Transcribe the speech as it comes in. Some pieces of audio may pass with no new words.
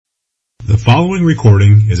The following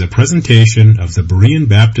recording is a presentation of the Berean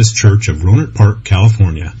Baptist Church of Rohnert Park,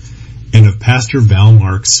 California, and of Pastor Val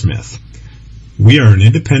Mark Smith. We are an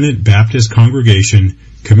independent Baptist congregation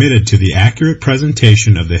committed to the accurate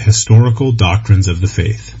presentation of the historical doctrines of the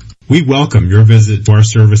faith. We welcome your visit to our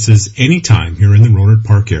services anytime here in the Rohnert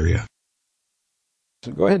Park area.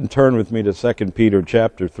 So go ahead and turn with me to 2 Peter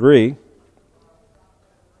chapter 3.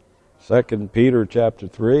 2 Peter chapter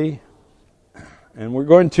 3. And we're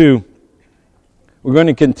going to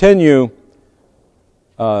continue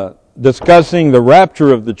discussing the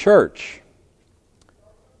rapture of the church,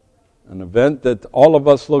 an event that all of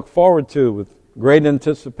us look forward to with great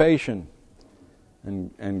anticipation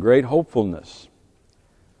and great hopefulness.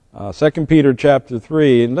 2 Peter chapter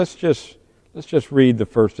 3, and let's just read the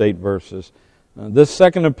first 8 verses. This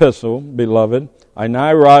second epistle, beloved, I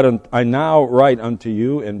now write unto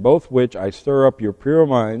you, in both which I stir up your pure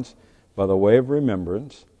minds by the way of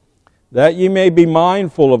remembrance, that ye may be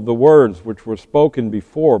mindful of the words which were spoken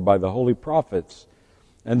before by the holy prophets,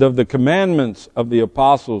 and of the commandments of the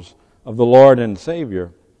apostles of the Lord and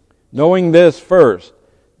Savior, knowing this first,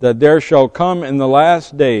 that there shall come in the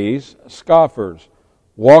last days scoffers,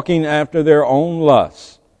 walking after their own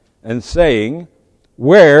lusts, and saying,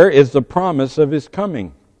 Where is the promise of his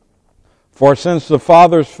coming? For since the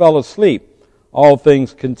fathers fell asleep, all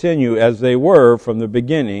things continue as they were from the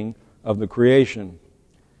beginning of the creation.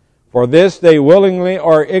 For this they willingly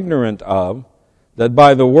are ignorant of, that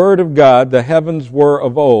by the word of God the heavens were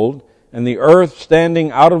of old, and the earth standing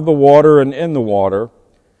out of the water and in the water,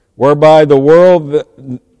 whereby the world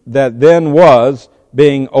that then was,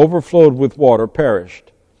 being overflowed with water,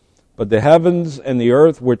 perished. But the heavens and the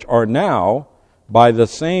earth which are now, by the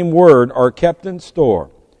same word are kept in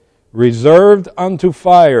store, reserved unto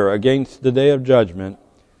fire against the day of judgment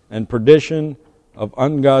and perdition of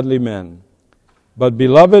ungodly men. But,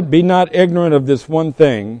 beloved, be not ignorant of this one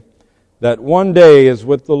thing, that one day is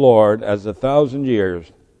with the Lord as 1,000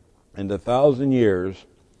 years, and 1,000 years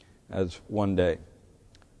as one day.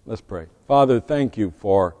 Let's pray. Father, thank you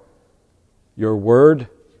for your word.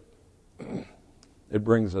 It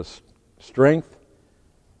brings us strength,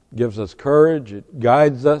 gives us courage, it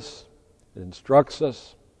guides us, it instructs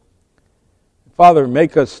us. Father,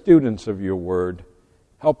 make us students of your word.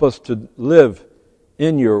 Help us to live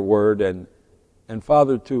in your word and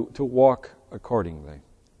Father, to walk accordingly.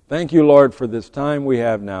 Thank you, Lord, for this time we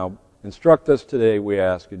have now. Instruct us today, we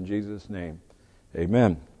ask, in Jesus' name.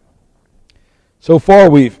 Amen. So far,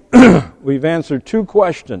 we've answered 2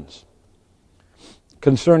 questions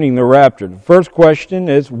concerning the rapture. The first question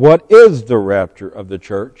is, what is the rapture of the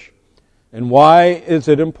church? And why is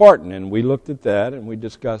it important? And we looked at that and we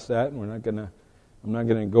discussed that, and I'm not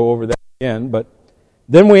gonna go over that again, but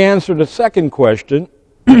then we answered a second question.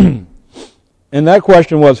 And that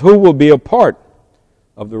question was, who will be a part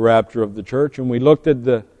of the rapture of the church? And we looked at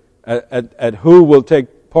who will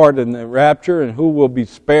take part in the rapture and who will be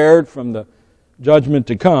spared from the judgment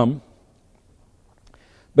to come.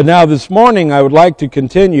 But now this morning I would like to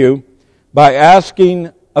continue by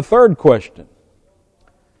asking a third question.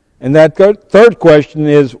 And that third question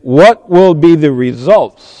is, what will be the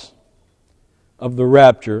results of the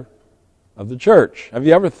rapture of the church? Have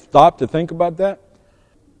you ever stopped to think about that?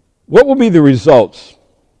 What will be the results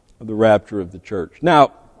of the rapture of the church?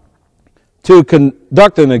 Now, to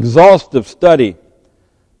conduct an exhaustive study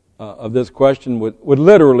of this question would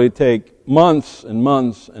literally take months and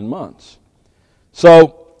months and months.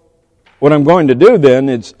 So, what I'm going to do then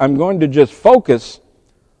is I'm going to just focus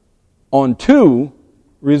on 2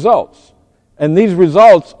 results. And these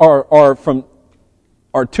results are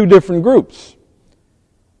 2 different groups.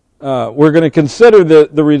 We're going to consider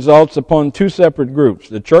the results upon 2 separate groups.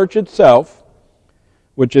 The church itself,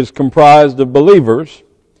 which is comprised of believers,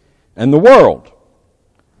 and the world,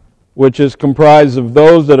 which is comprised of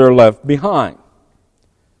those that are left behind.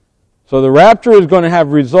 So the rapture is going to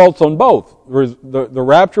have results on both. The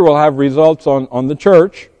rapture will have results on the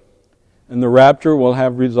church, and the rapture will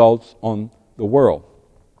have results on the world.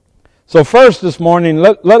 So first this morning,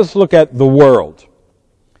 let us look at the world.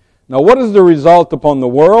 Now, what is the result upon the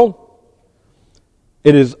world?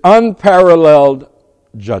 It is unparalleled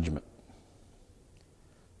judgment.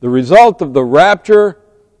 The result of the rapture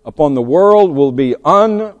upon the world will be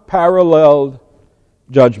unparalleled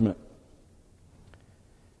judgment.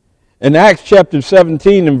 In Acts chapter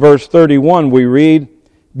 17 and verse 31 we read,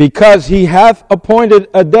 Because he hath appointed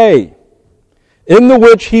a day, in the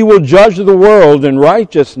which he will judge the world in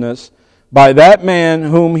righteousness by that man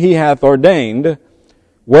whom he hath ordained,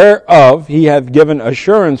 whereof he hath given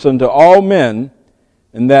assurance unto all men,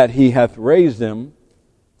 and that he hath raised him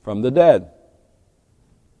from the dead.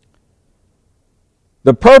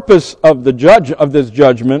 The purpose of this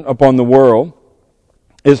judgment upon the world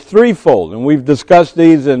is threefold, and we've discussed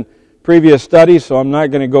these in previous studies, so I'm not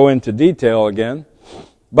going to go into detail again.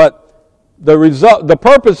 But the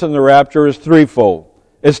purpose of the rapture is threefold.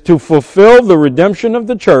 It's to fulfill the redemption of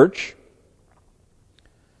the church.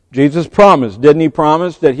 Jesus promised, didn't He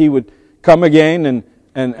promise that He would come again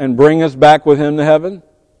and bring us back with Him to heaven?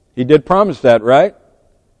 He did promise that, right?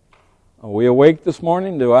 Are we awake this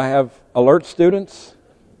morning? Do I have alert students?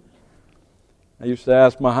 I used to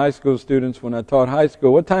ask my high school students when I taught high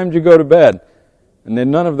school, what time did you go to bed? And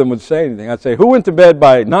then none of them would say anything. I'd say, who went to bed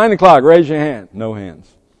by 9 o'clock? Raise your hand. No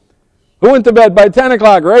hands. Who went to bed by 10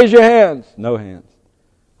 o'clock? Raise your hands. No hands.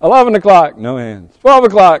 11 o'clock? No hands. 12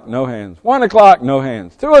 o'clock? No hands. 1 o'clock? No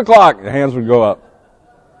hands. 2 o'clock? The hands would go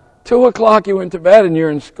up. 2 o'clock you went to bed and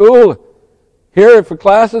you're in school here for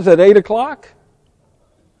classes at 8 o'clock?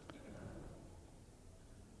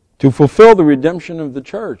 To fulfill the redemption of the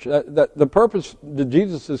church. The purpose that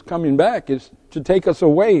Jesus is coming back is to take us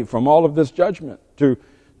away from all of this judgment, to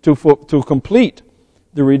complete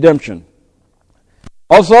the redemption.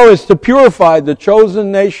 Also is to purify the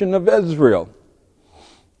chosen nation of Israel.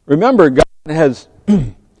 Remember, God has,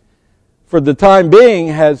 for the time being,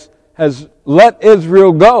 has let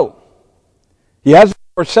Israel go. He hasn't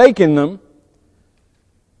forsaken them,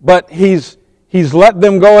 but He's let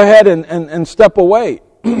them go ahead and step away.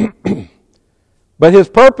 But His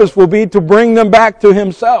purpose will be to bring them back to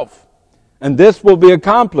Himself. And this will be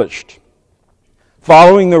accomplished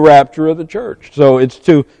following the rapture of the church. So it's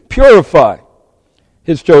to purify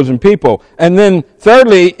His chosen people. And then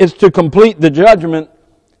thirdly, is to complete the judgment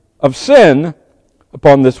of sin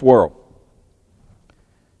upon this world.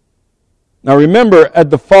 Now remember,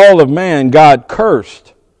 at the fall of man, God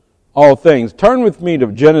cursed all things. Turn with me to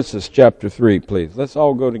Genesis chapter 3, please. Let's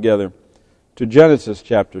all go together to Genesis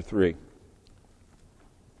chapter 3.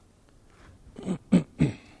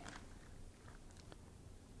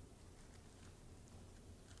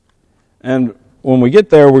 And when we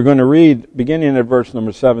get there, we're going to read beginning at verse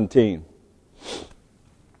number 17.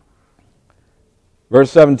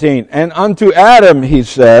 Verse 17, and unto Adam He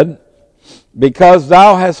said, because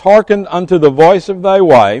thou hast hearkened unto the voice of thy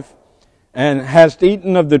wife, and hast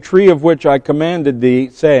eaten of the tree of which I commanded thee,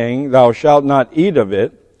 saying, thou shalt not eat of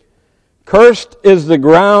it, cursed is the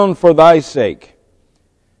ground for thy sake.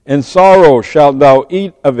 In sorrow shalt thou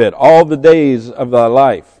eat of it all the days of thy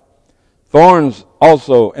life. Thorns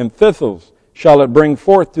also and thistles shall it bring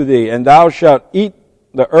forth to thee, and thou shalt eat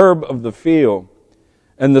the herb of the field.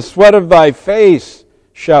 And the sweat of thy face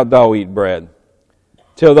shalt thou eat bread,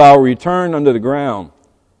 till thou return unto the ground.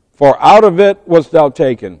 For out of it wast thou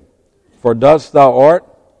taken. For dust thou art,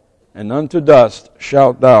 and unto dust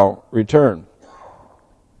shalt thou return.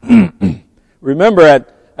 Remember,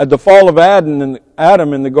 at the fall of Adam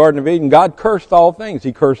in the Garden of Eden, God cursed all things.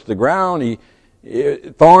 He cursed the ground,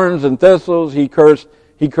 thorns and thistles. He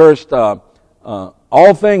cursed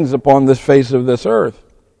all things upon this face of this earth.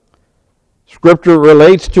 Scripture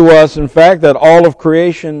relates to us, in fact, that all of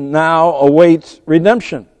creation now awaits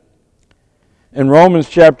redemption. In Romans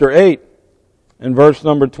chapter 8, in verse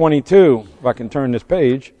number 22, if I can turn this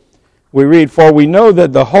page, we read, for we know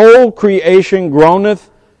that the whole creation groaneth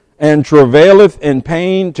and travaileth in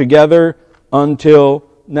pain together until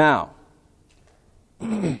now.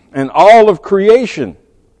 And all of creation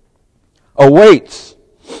awaits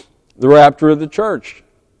the rapture of the church.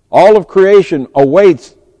 All of creation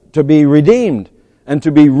awaits to be redeemed and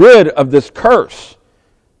to be rid of this curse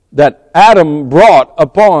that Adam brought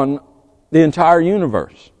upon the entire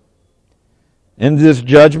universe. In this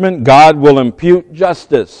judgment, God will impute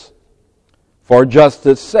justice for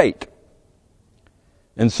justice' sake.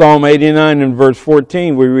 In Psalm 89 and verse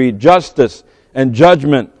 14, we read, justice and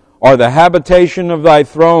judgment are the habitation of thy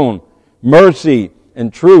throne. Mercy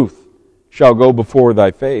and truth shall go before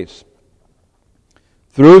thy face.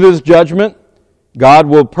 Through this judgment, God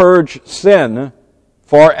will purge sin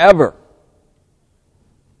forever.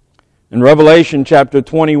 In Revelation chapter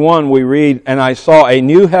 21, we read, and I saw a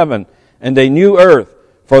new heaven and a new earth,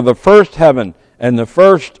 for the first heaven and the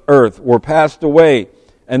first earth were passed away,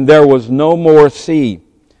 and there was no more sea.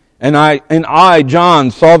 And I,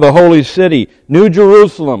 John, saw the holy city, New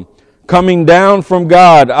Jerusalem, coming down from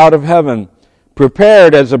God out of heaven,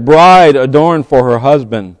 prepared as a bride adorned for her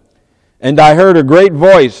husband. And I heard a great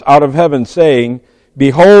voice out of heaven saying,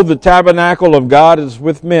 behold, the tabernacle of God is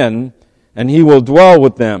with men, and He will dwell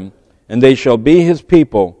with them, and they shall be His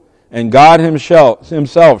people, and God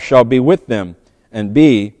Himself shall be with them, and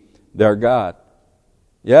be their God.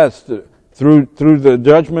 Yes, through the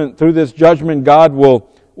judgment, through this judgment, God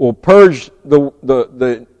will purge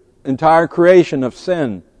the entire creation of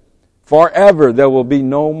sin. Forever there will be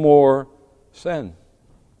no more sin.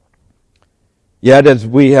 Yet, as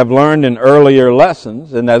we have learned in earlier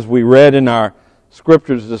lessons, and as we read in our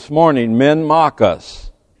scriptures this morning, men mock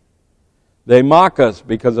us. They mock us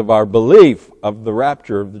because of our belief of the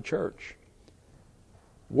rapture of the church.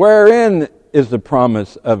 Wherein is the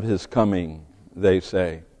promise of His coming, they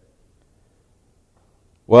say.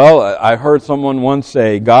 Well, I heard someone once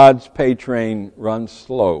say, God's pay train runs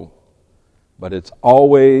slow, but it's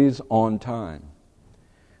always on time.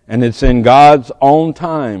 And it's in God's own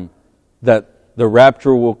time that the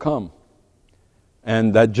rapture will come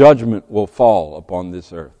and that judgment will fall upon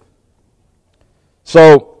this earth.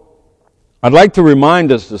 So, I'd like to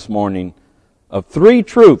remind us this morning of 3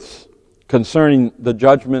 truths concerning the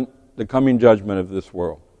judgment, the coming judgment of this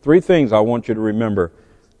world. 3 things I want you to remember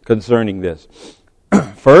concerning this.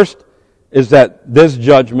 First is that this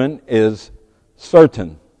judgment is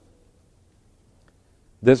certain.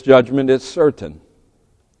 This judgment is certain.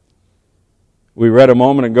 We read a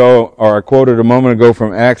moment ago, or I quoted a moment ago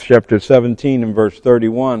from Acts chapter 17 and verse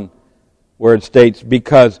 31, where it states,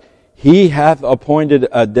 because He hath appointed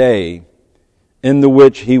a day in the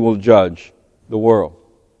which He will judge the world.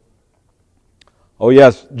 Oh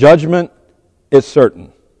yes, judgment is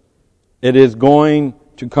certain. It is going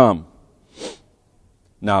to come.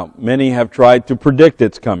 Now, many have tried to predict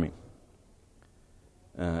its coming.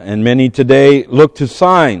 And many today look to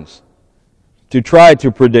signs to try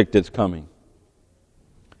to predict its coming.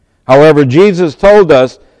 However, Jesus told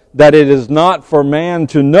us that it is not for man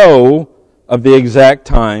to know of the exact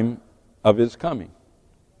time of His coming.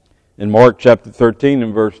 In Mark chapter 13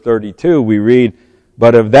 and verse 32, we read,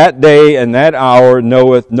 but of that day and that hour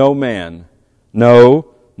knoweth no man,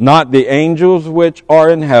 no, not the angels which are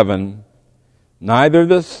in heaven, neither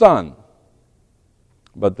the Son,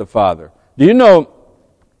 but the Father. Do you know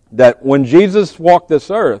that when Jesus walked this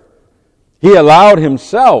earth, He allowed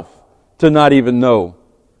Himself to not even know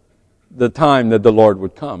the time that the Lord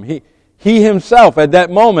would come? He Himself, at that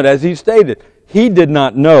moment, as He stated, He did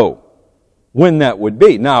not know when that would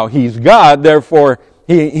be. Now, He's God, therefore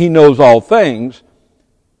He knows all things.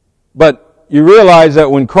 But you realize that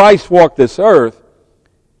when Christ walked this earth,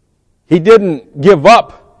 He didn't give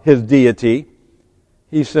up His deity.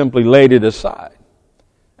 He simply laid it aside.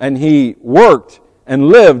 And He worked and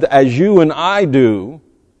lived as you and I do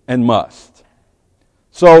and must.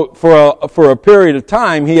 So for a period of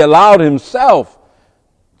time, He allowed Himself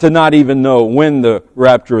to not even know when the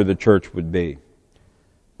rapture of the church would be.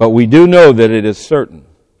 But we do know that it is certain.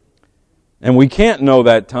 And we can't know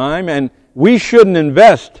that time, and we shouldn't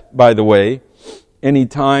invest, by the way, any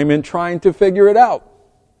time in trying to figure it out.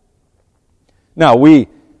 Now, we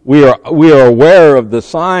are aware of the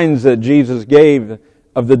signs that Jesus gave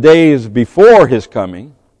of the days before His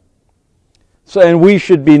coming. So, and we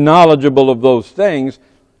should be knowledgeable of those things,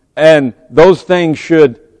 and those things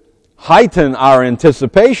should heighten our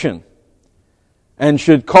anticipation and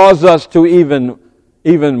should cause us to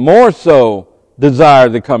even more so desire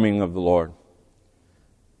the coming of the Lord.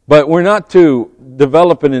 But we're not to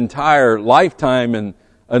develop an entire lifetime and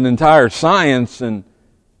an entire science and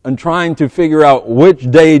trying to figure out which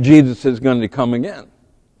day Jesus is going to come again.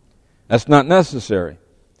 That's not necessary.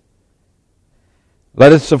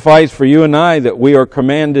 Let it suffice for you and I that we are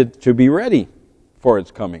commanded to be ready for its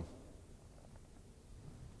coming.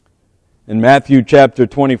 In Matthew chapter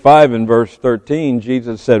 25 and verse 13,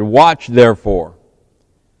 Jesus said, watch therefore,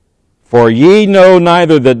 for ye know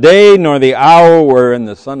neither the day nor the hour wherein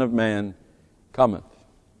the Son of Man cometh.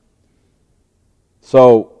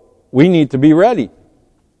 So, we need to be ready.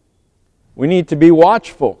 We need to be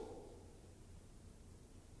watchful.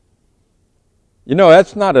 You know,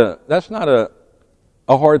 that's not a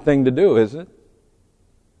hard thing to do, is it?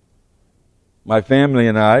 My family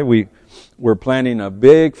and I, we're planning a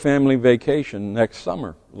big family vacation next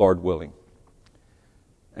summer, Lord willing.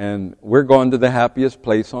 And we're going to the happiest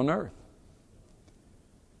place on earth.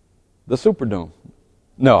 The Superdome.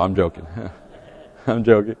 No, I'm joking. I'm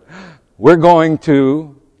joking. We're going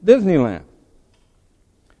to Disneyland.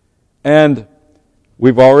 And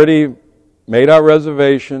we've already made our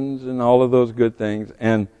reservations and all of those good things.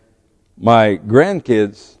 And my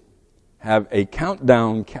grandkids have a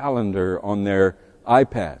countdown calendar on their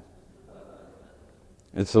iPad.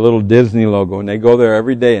 It's a little Disney logo, and they go there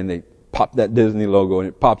every day and they pop that Disney logo, and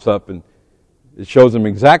it pops up and it shows them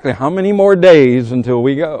exactly how many more days until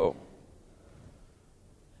we go.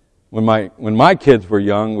 When my kids were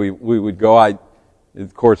young, we would go.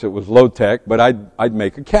 Of course, it was low tech, but I'd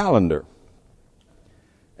make a calendar,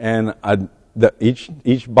 and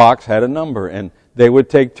each box had a number, and they would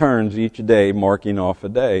take turns each day marking off a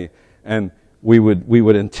day. And we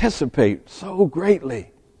would anticipate so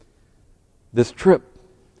greatly this trip.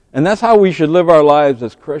 And that's how we should live our lives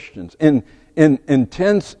as Christians, in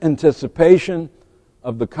intense anticipation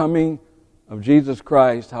of the coming of Jesus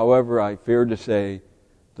Christ. However, I fear to say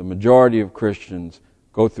the majority of Christians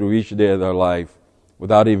go through each day of their life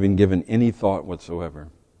without even giving any thought whatsoever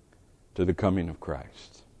to the coming of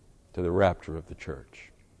Christ, to the rapture of the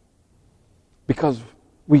church. Because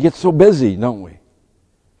we get so busy, don't we?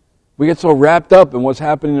 We get so wrapped up in what's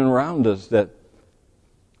happening around us that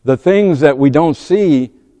the things that we don't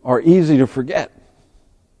see are easy to forget.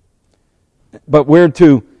 But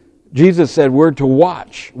Jesus said we're to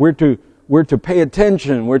watch, we're to pay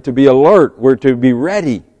attention, we're to be alert, we're to be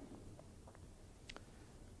ready.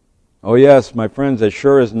 Oh yes, my friends, as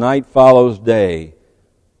sure as night follows day,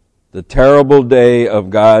 the terrible day of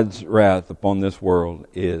God's wrath upon this world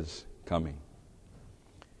is coming.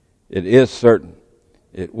 It is certain.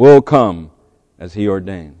 It will come as He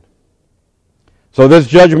ordained. So this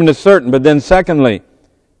judgment is certain, but then secondly,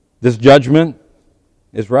 this judgment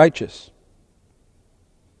is righteous.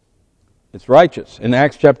 It's righteous. In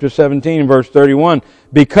Acts chapter 17, verse 31,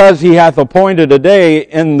 because He hath appointed a day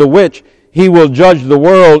in the which He will judge the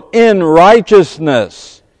world in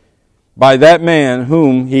righteousness by that man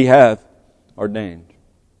whom He hath ordained.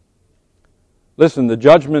 Listen, the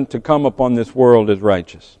judgment to come upon this world is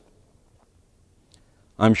righteous.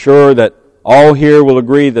 I'm sure that all here will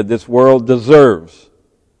agree that this world deserves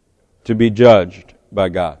to be judged by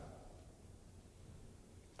God.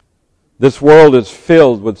 This world is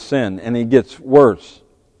filled with sin, and it gets worse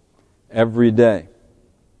every day.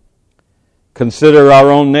 Consider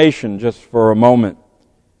our own nation just for a moment.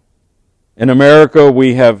 In America,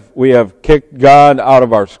 we have kicked God out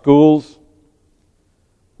of our schools.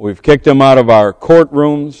 We've kicked Him out of our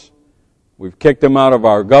courtrooms. We've kicked Him out of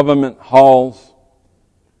our government halls.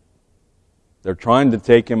 They're trying to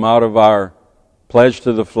take Him out of our pledge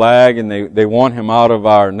to the flag, and they want Him out of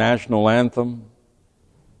our national anthem.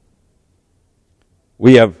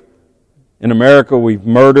 In America, we've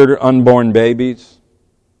murdered unborn babies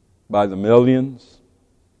by the millions.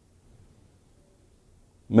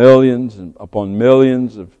 Millions and upon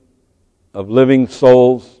millions of living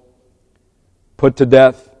souls put to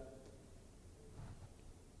death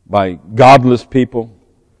by godless people.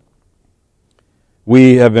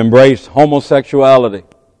 We have embraced homosexuality,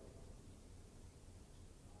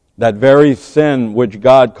 that very sin which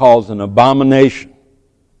God calls an abomination.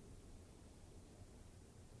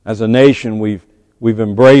 As a nation, we've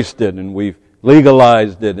embraced it and we've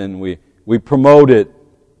legalized it and we promote it.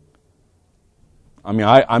 I mean,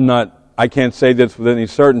 I can't say this with any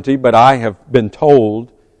certainty, but I have been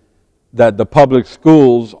told that the public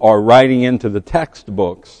schools are writing into the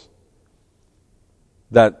textbooks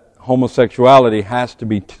that homosexuality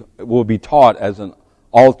will be taught as an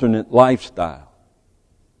alternate lifestyle.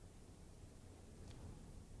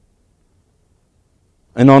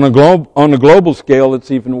 And on a global scale,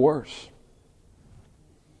 it's even worse.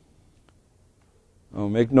 Oh,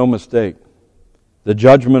 make no mistake, the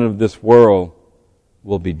judgment of this world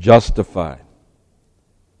will be justified,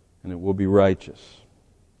 and it will be righteous.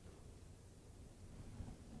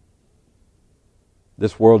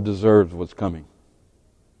 This world deserves what's coming.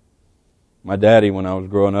 My daddy, when I was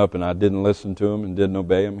growing up and I didn't listen to him and didn't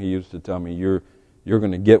obey him, he used to tell me, you're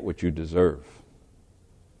going to get what you deserve.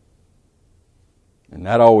 And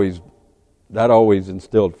that always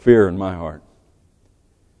instilled fear in my heart,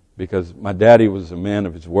 because my daddy was a man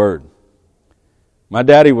of his word. My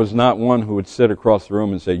daddy was not one who would sit across the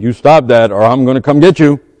room and say, you stop that or I'm going to come get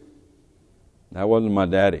you. That wasn't my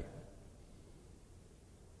daddy.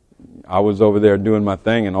 I was over there doing my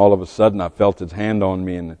thing, and all of a sudden I felt his hand on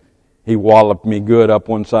me, and he walloped me good up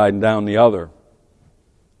one side and down the other.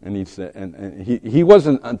 And he said, and he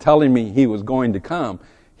wasn't telling me he was going to come.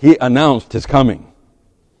 He announced his coming.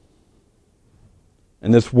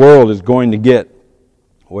 And this world is going to get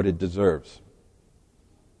what it deserves.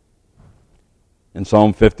 In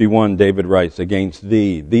Psalm 51, David writes, against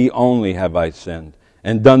thee only have I sinned,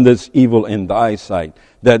 and done this evil in thy sight,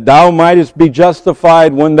 that thou mightest be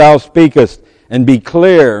justified when thou speakest, and be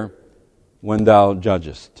clear when thou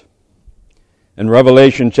judgest. In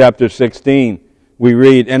Revelation chapter 16, we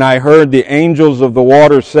read, and I heard the angels of the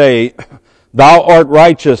water say, thou art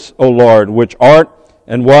righteous, O Lord, which art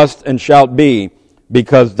and wast and shalt be,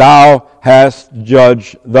 because thou hast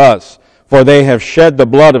judged thus. For they have shed the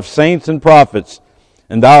blood of saints and prophets,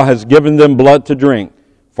 and thou hast given them blood to drink,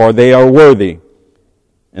 for they are worthy.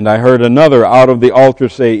 And I heard another out of the altar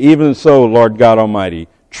say, even so, Lord God Almighty,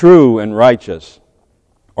 true and righteous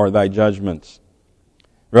are thy judgments,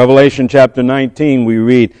 Revelation chapter 19 we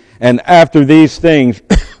read, "And after these things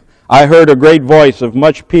I heard a great voice of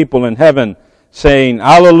much people in heaven saying,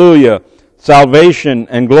 Alleluia, salvation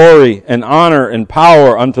and glory and honor and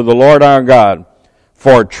power unto the Lord our God.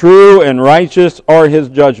 For true and righteous are his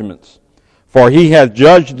judgments. For he hath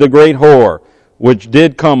judged the great whore, which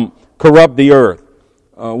did corrupt the earth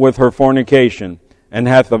with her fornication, and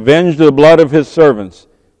hath avenged the blood of his servants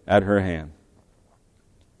at her hand."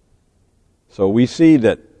 So we see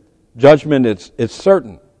that judgment is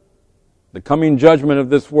certain. The coming judgment of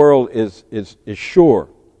this world is sure.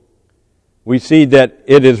 We see that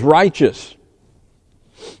it is righteous,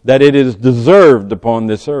 that it is deserved upon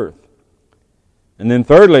this earth. And then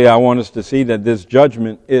thirdly, I want us to see that this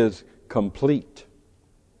judgment is complete.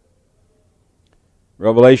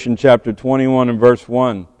 Revelation chapter 21 and verse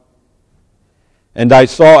 1. "And I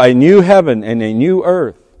saw a new heaven and a new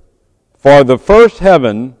earth, for the first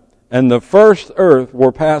heaven and the first earth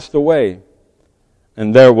were passed away,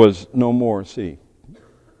 and there was no more sea."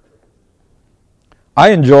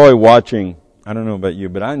 I enjoy watching, I don't know about you,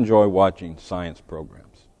 but I enjoy watching science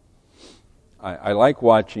programs. I like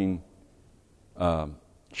watching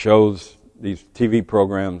shows, these TV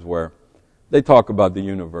programs where they talk about the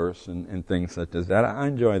universe and things such as that. I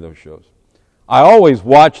enjoy those shows. I always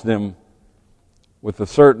watch them with a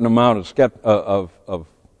certain amount of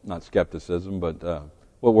not skepticism, but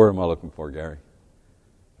what word am I looking for, Gary?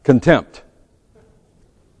 Contempt.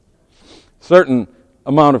 Certain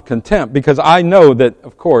amount of contempt, because I know that,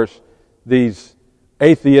 of course, these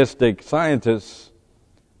atheistic scientists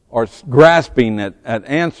are grasping at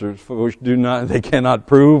answers for which they cannot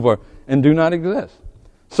prove and do not exist.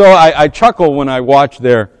 So I chuckle when I watch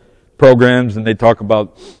their programs and they talk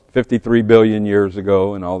about 53 billion years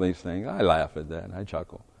ago and all these things. I laugh at that. I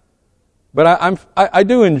chuckle. But I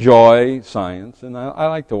do enjoy science, and I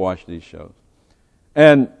like to watch these shows.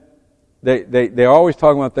 And they're always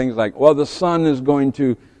talking about things like, well, the sun is going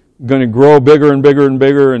to grow bigger and bigger and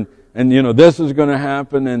bigger, and this is going to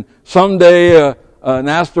happen, and someday an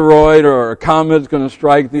asteroid or a comet is going to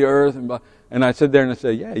strike the earth. And I sit there and I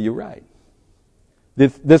say, yeah, you're right.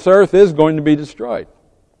 This earth is going to be destroyed.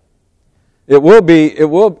 It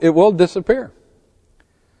will disappear.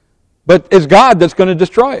 But it's God that's going to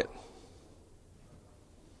destroy it.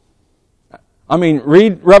 I mean,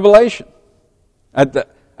 read Revelation. At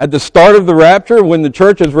the start of the rapture, when the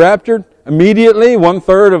church is raptured, immediately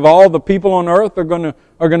 1/3 of all the people on earth are going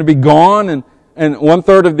to be gone, and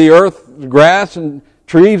 1/3 of the earth's grass and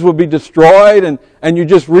trees will be destroyed. And you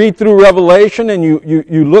just read through Revelation, and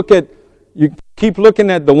you keep looking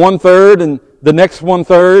at the 1/3 and the next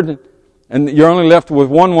 1/3, and you're only left with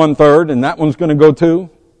 1/3, and that one's going to go too.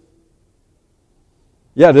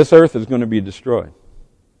 Yeah, this earth is going to be destroyed.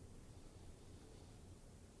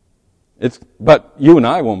 But you and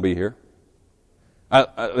I won't be here.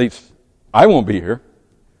 At least I won't be here.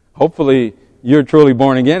 Hopefully you're truly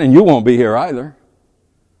born again and you won't be here either.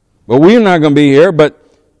 But we're not going to be here, but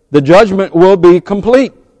the judgment will be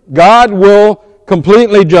complete. God will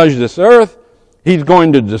completely judge this earth. He's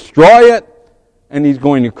going to destroy it, and He's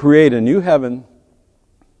going to create a new heaven,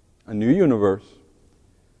 a new universe,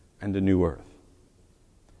 and a new earth.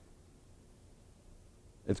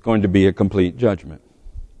 It's going to be a complete judgment.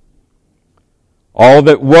 All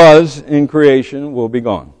that was in creation will be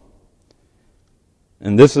gone.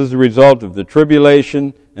 And this is the result of the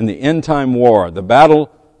tribulation and the end-time war, the battle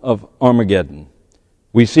of Armageddon.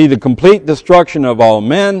 We see the complete destruction of all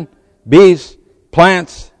men, beasts,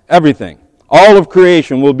 plants, everything. All of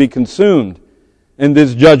creation will be consumed in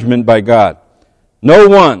this judgment by God. No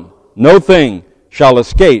one, no thing shall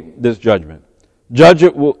escape this judgment.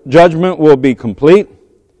 Judgment will be complete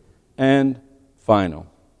and final.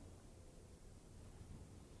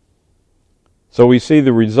 So we see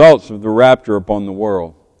the results of the rapture upon the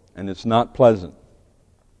world, and it's not pleasant.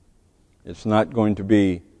 It's not going to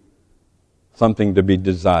be something to be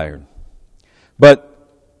desired. But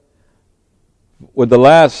with the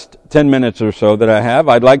last 10 minutes or so that I have,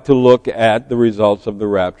 I'd like to look at the results of the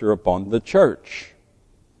rapture upon the church.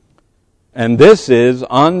 And this is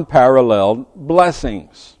unparalleled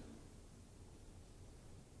blessings.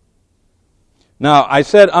 Now, I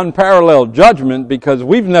said unparalleled judgment because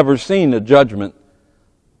we've never seen a judgment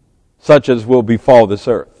such as will befall this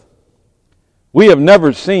earth. We have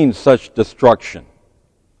never seen such destruction.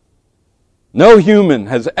 No human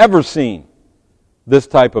has ever seen this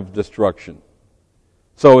type of destruction.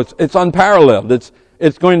 So it's unparalleled.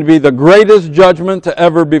 It's going to be the greatest judgment to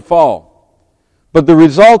ever befall. But the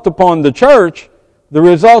result upon the church, the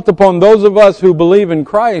result upon those of us who believe in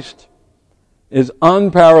Christ, is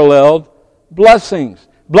unparalleled blessings.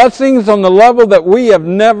 Blessings on the level that we have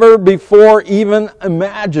never before even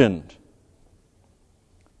imagined.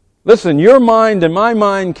 Listen, your mind and my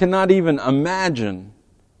mind cannot even imagine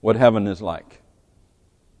what heaven is like.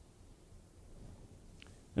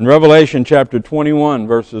 In Revelation chapter 21,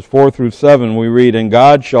 verses 4 through 7, we read, "And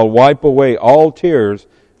God shall wipe away all tears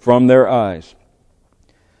from their eyes.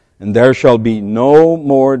 And there shall be no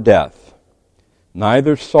more death,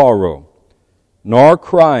 neither sorrow, nor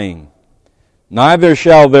crying, neither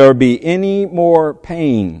shall there be any more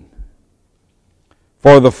pain.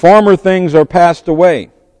 For the former things are passed away.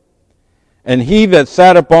 And he that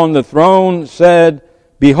sat upon the throne said,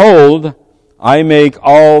 Behold, I make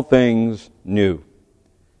all things new.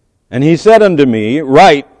 And he said unto me,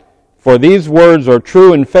 Write, for these words are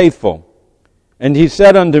true and faithful. And he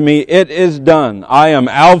said unto me, It is done. I am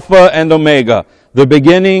Alpha and Omega, the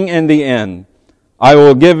beginning and the end. I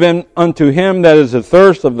will give unto him that is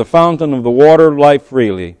athirst of the fountain of the water of life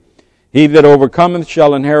freely. He that overcometh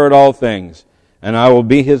shall inherit all things, and I will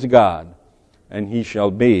be his God, and he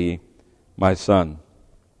shall be my son."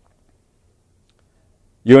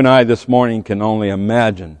 You and I this morning can only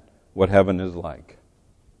imagine what heaven is like.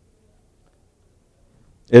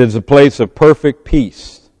 It is a place of perfect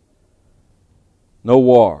peace. No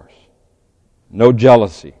wars, no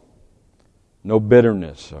jealousy, no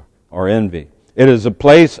bitterness or envy. It is a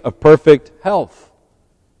place of perfect health.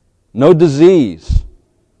 No disease,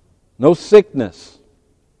 no sickness,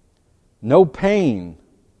 no pain.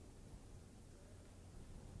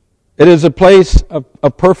 It is a place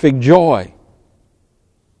of perfect joy.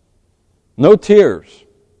 No tears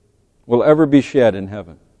will ever be shed in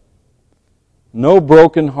heaven. No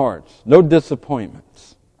broken hearts, no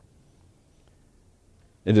disappointments.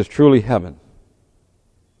 It is truly heaven.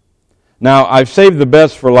 Now, I've saved the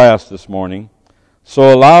best for last this morning,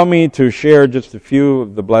 so allow me to share just a few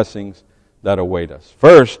of the blessings that await us.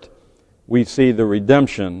 First, we see the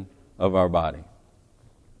redemption of our body.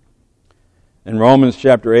 In Romans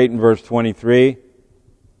chapter 8 and verse 23,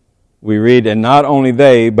 we read, "And not only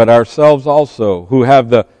they, but ourselves also, who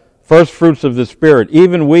have the first fruits of the Spirit,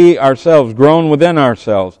 even we ourselves groan within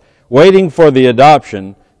ourselves, waiting for the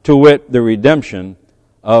adoption, to wit, the redemption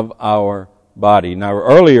of our body." Now,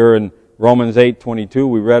 earlier in Romans 8:22,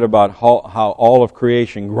 we read about how all of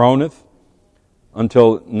creation groaneth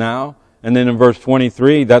until now. And then in verse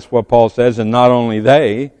 23, that's what Paul says, "And not only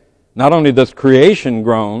does creation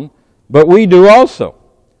groan, but we do also.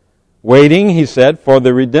 Waiting," he said, "for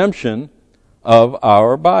the redemption of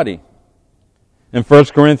our body." In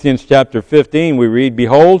 1 Corinthians chapter 15, we read,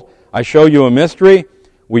 "Behold, I show you a mystery.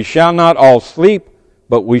 We shall not all sleep,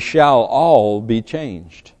 but we shall all be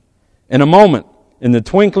changed. In a moment, in the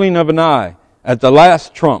twinkling of an eye, at the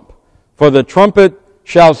last trump. For the trumpet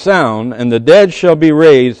shall sound, and the dead shall be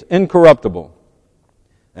raised incorruptible,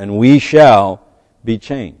 and we shall be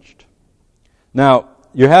changed." Now,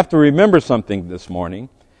 you have to remember something this morning.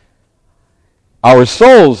 Our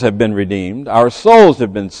souls have been redeemed. Our souls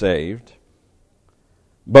have been saved.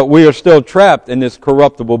 But we are still trapped in this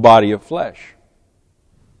corruptible body of flesh.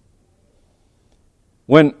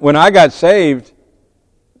 When I got saved,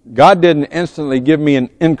 God didn't instantly give me an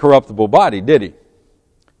incorruptible body, did He?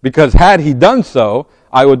 Because had He done so,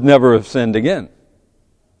 I would never have sinned again.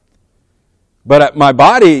 But my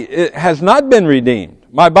body has not been redeemed.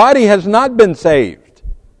 My body has not been saved.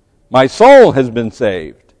 My soul has been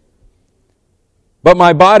saved. But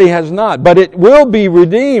my body has not. But it will be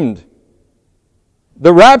redeemed.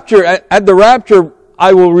 At the rapture,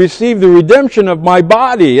 I will receive the redemption of my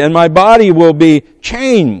body, and my body will be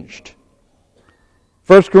changed.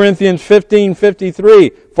 1 Corinthians 15:53,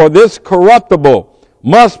 "For this corruptible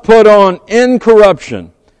must put on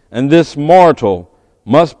incorruption, and this mortal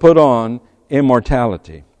must put on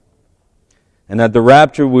immortality." And at the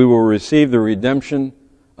rapture, we will receive the redemption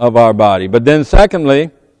of our body. But then secondly,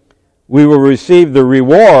 we will receive the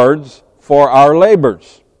rewards for our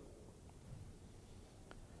labors.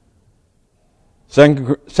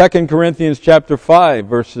 2 Corinthians chapter 5,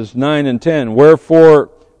 verses 9 and 10, "Wherefore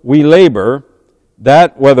we labor,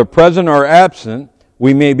 that whether present or absent,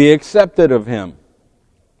 we may be accepted of Him.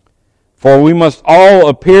 For we must all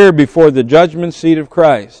appear before the judgment seat of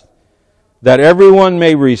Christ, that everyone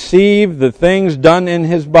may receive the things done in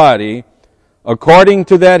his body, according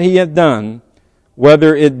to that he hath done,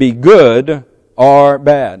 whether it be good or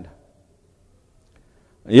bad."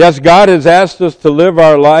 Yes, God has asked us to live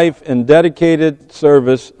our life in dedicated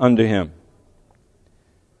service unto Him.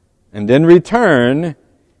 And in return,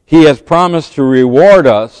 He has promised to reward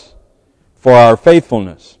us for our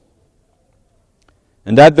faithfulness.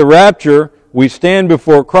 And at the rapture, we stand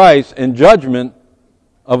before Christ in judgment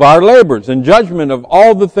of our labors, in judgment of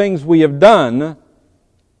all the things we have done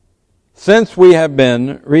since we have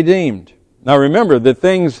been redeemed. Now remember, the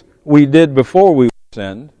things we did before we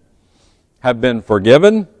sinned have been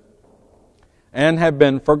forgiven and have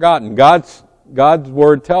been forgotten. God's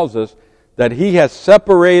Word tells us that He has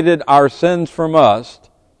separated our sins from us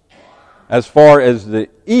as far as the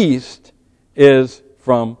east is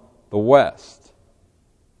from the west.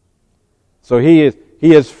 So He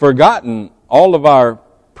has forgotten all of our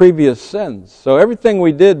previous sins. So everything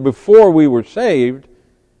we did before we were saved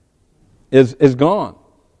is gone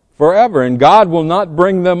forever, and God will not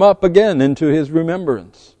bring them up again into His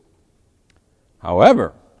remembrance.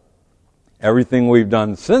 However, everything we've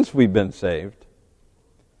done since we've been saved,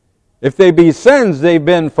 if they be sins, they've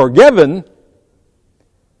been forgiven,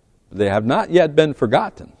 they have not yet been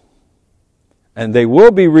forgotten. And they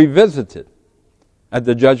will be revisited at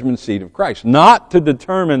the judgment seat of Christ, not to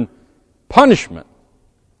determine punishment,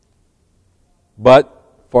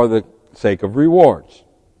 but for the sake of rewards.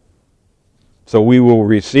 So we will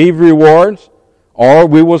receive rewards, or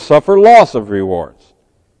we will suffer loss of rewards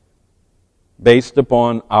based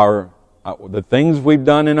upon the things we've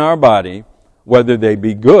done in our body, whether they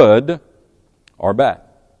be good or bad.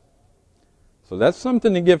 So that's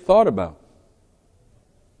something to give thought about.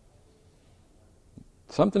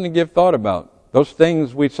 Something to give thought about. Those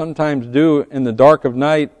things we sometimes do in the dark of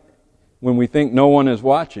night when we think no one is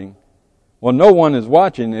watching. Well, no one is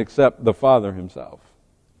watching except the Father Himself.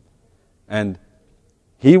 And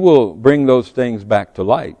He will bring those things back to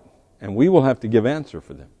light, and we will have to give answer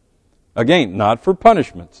for them. Again, not for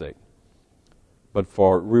punishment's sake, but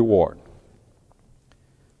for reward.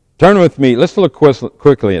 Turn with me. Let's look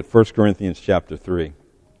quickly at 1 Corinthians chapter 3.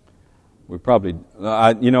 We probably,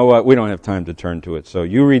 you know what, we don't have time to turn to it, so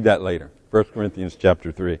you read that later. 1 Corinthians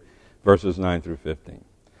chapter 3, verses 9 through 15.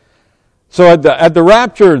 So at the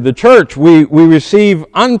rapture of the church, we receive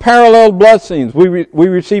unparalleled blessings. We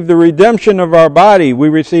receive the redemption of our body. We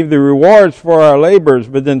receive the rewards for our labors.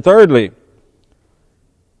 But then thirdly,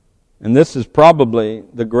 and this is probably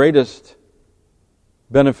the greatest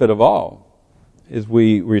benefit of all, is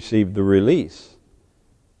we receive the release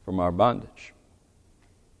from our bondage.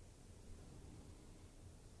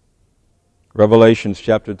 Revelations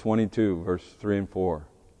chapter 22, verse 3 and 4.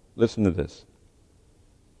 Listen to this.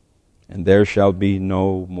 And there shall be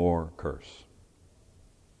no more curse.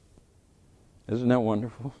 Isn't that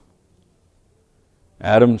wonderful?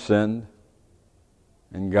 Adam sinned,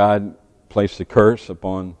 and God placed a curse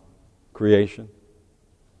upon creation.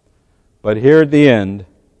 But here at the end,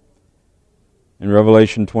 in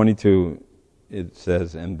Revelation 22, it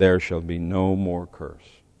says, and there shall be no more curse.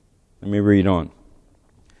 Let me read on.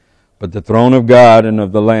 But the throne of God and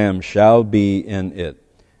of the Lamb shall be in it,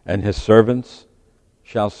 and His servants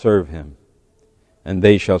shall serve Him, and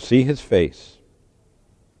they shall see His face,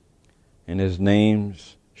 and His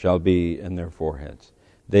names shall be in their foreheads.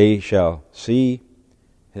 They shall see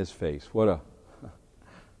His face. What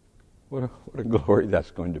a glory that's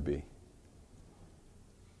going to be.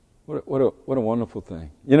 What a wonderful thing.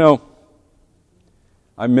 You know,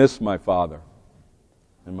 I miss my father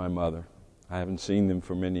and my mother. I haven't seen them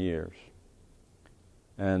for many years.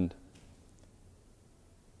 And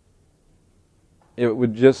it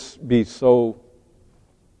would just be so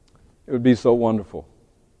wonderful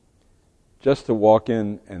just to walk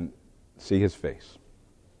in and see His face.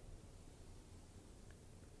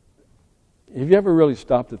 Have you ever really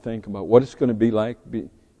stopped to think about what it's going to be like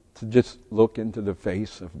to just look into the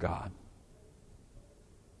face of God?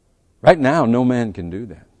 Right now, no man can do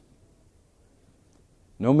that.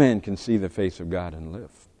 No man can see the face of God and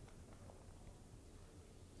live.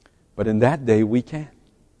 But in that day, we can.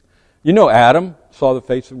 You know, Adam saw the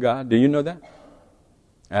face of God. Do you know that?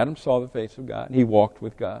 Adam saw the face of God. He walked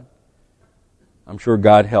with God. I'm sure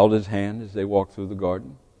God held his hand as they walked through the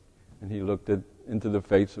garden. And he looked into the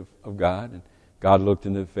face of God. And God looked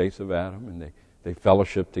into the face of Adam. And they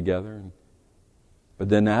fellowshiped together. But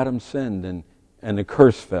then Adam sinned and the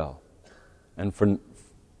curse fell. And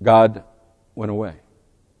God went away.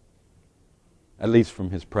 At least from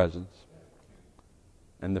His presence.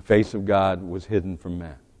 And the face of God was hidden from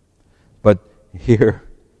man. But here,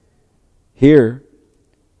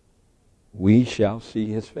 we shall see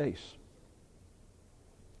His face.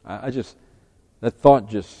 That thought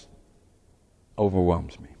just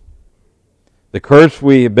overwhelms me. The curse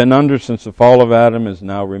we have been under since the fall of Adam is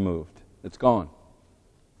now removed. It's gone.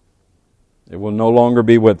 It will no longer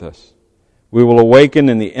be with us. We will awaken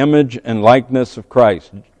in the image and likeness of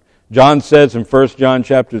Christ. John says in 1 John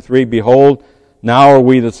chapter 3, behold, now are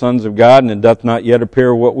we the sons of God, and it doth not yet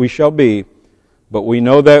appear what we shall be. But we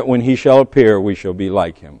know that when he shall appear, we shall be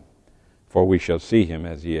like him, for we shall see him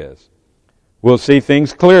as he is. We'll see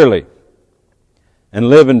things clearly and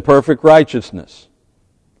live in perfect righteousness.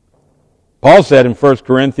 Paul said in 1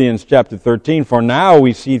 Corinthians chapter 13, "For now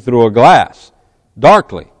we see through a glass,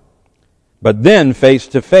 darkly, but then face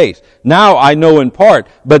to face. Now I know in part,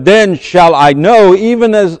 but then shall I know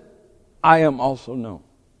even as I am also known."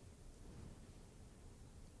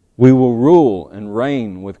 We will rule and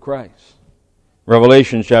reign with Christ.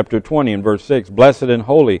 Revelation chapter 20 and verse 6, "Blessed and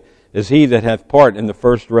holy is he that hath part in the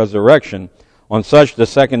first resurrection. On such the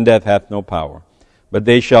second death hath no power. But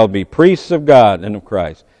they shall be priests of God and of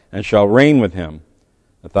Christ, and shall reign with him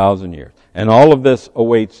 1,000 years." And all of this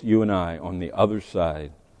awaits you and I on the other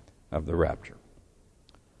side of the rapture.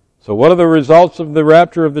 So what are the results of the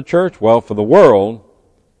rapture of the church? Well, for the world,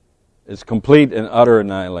 it's complete and utter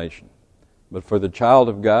annihilation. But for the child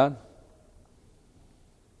of God,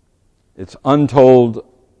 it's untold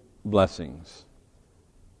blessings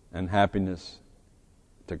and happiness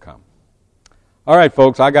to come. All right,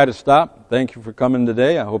 folks, I got to stop. Thank you for coming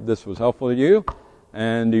today. I hope this was helpful to you,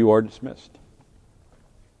 and you are dismissed.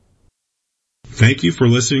 Thank you for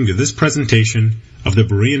listening to this presentation of the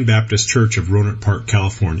Berean Baptist Church of Rohnert Park,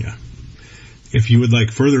 California. If you would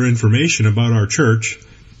like further information about our church,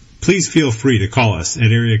 please feel free to call us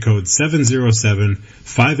at area code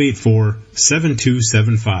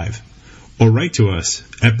 707-584-7275 or write to us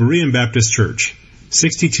at Berean Baptist Church,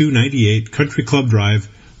 6298 Country Club Drive,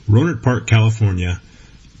 Rohnert Park, California,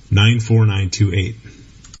 94928.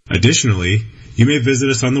 Additionally, you may visit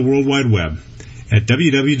us on the World Wide Web at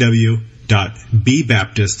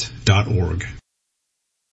www.bbaptist.org.